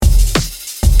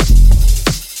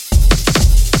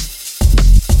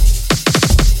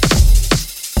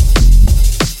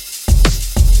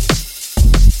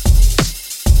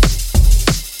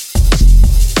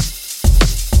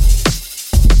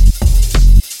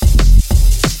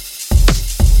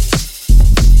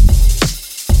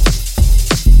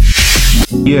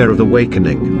Year of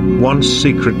Awakening. Once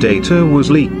secret data was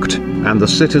leaked, and the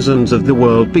citizens of the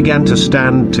world began to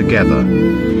stand together.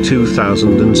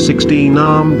 2016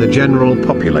 armed the general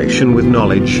population with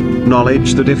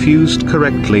knowledge that if used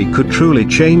correctly could truly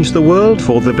change the world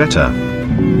for the better.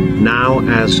 Now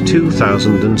as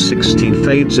 2016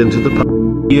 fades into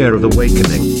the Year of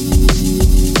Awakening.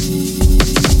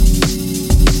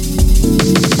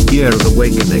 Year of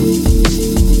Awakening.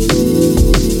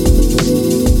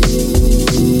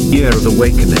 Year of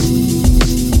Awakening.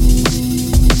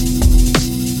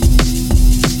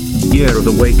 Year of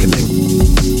Awakening.